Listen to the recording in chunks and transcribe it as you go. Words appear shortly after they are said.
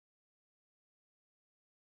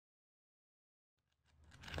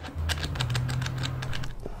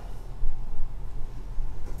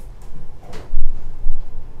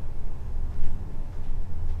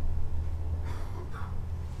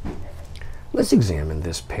let's examine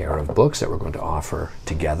this pair of books that we're going to offer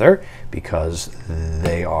together, because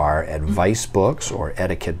they are advice books or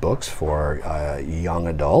etiquette books for young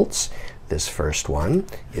adults. This first one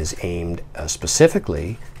is aimed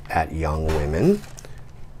specifically at young women.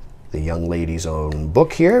 The young lady's own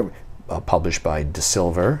book here, published by De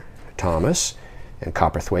Silver, Thomas, and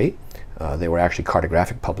Cowperthwait. They were actually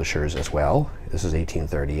cartographic publishers as well. This is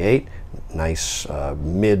 1838, nice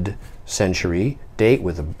mid-century date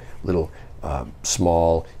with a little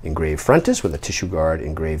small engraved frontis with a tissue guard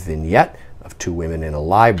engraved vignette of two women in a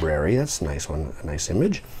library. That's a nice one, a nice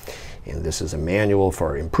image. And this is a manual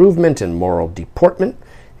for improvement in moral deportment.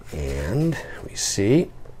 And we see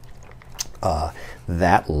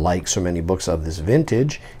that, like so many books of this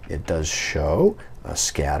vintage, it does show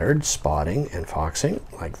scattered spotting and foxing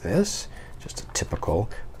like this, just a typical,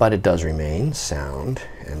 but it does remain sound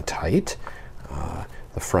and tight.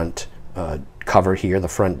 The front cover here, the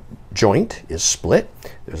front joint is split.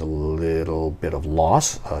 There's a little bit of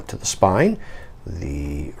loss to the spine.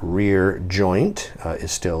 The rear joint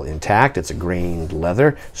is still intact. It's a grained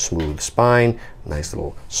leather, smooth spine, nice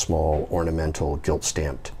little small ornamental gilt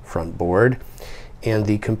stamped front board. And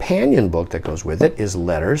the companion book that goes with it is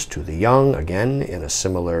Letters to the Young, again in a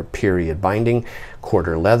similar period binding,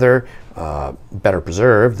 quarter leather, better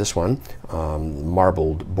preserved, this one.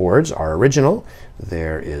 Marbled boards are original.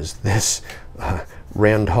 There is this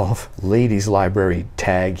Randolph Ladies Library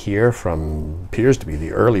tag here from, appears to be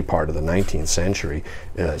the early part of the 19th century.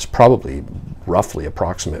 It's probably roughly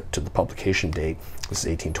approximate to the publication date. This is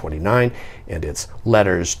 1829, and it's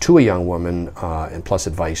letters to a young woman and plus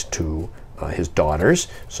advice to his daughters.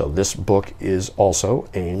 So this book is also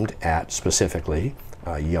aimed at specifically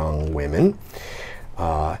young women.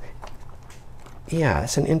 Yeah,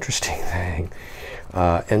 it's an interesting thing.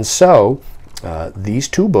 And so these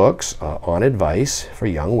two books on advice for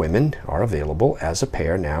young women are available as a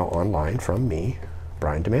pair now online from me,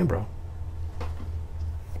 Brian DeMambro.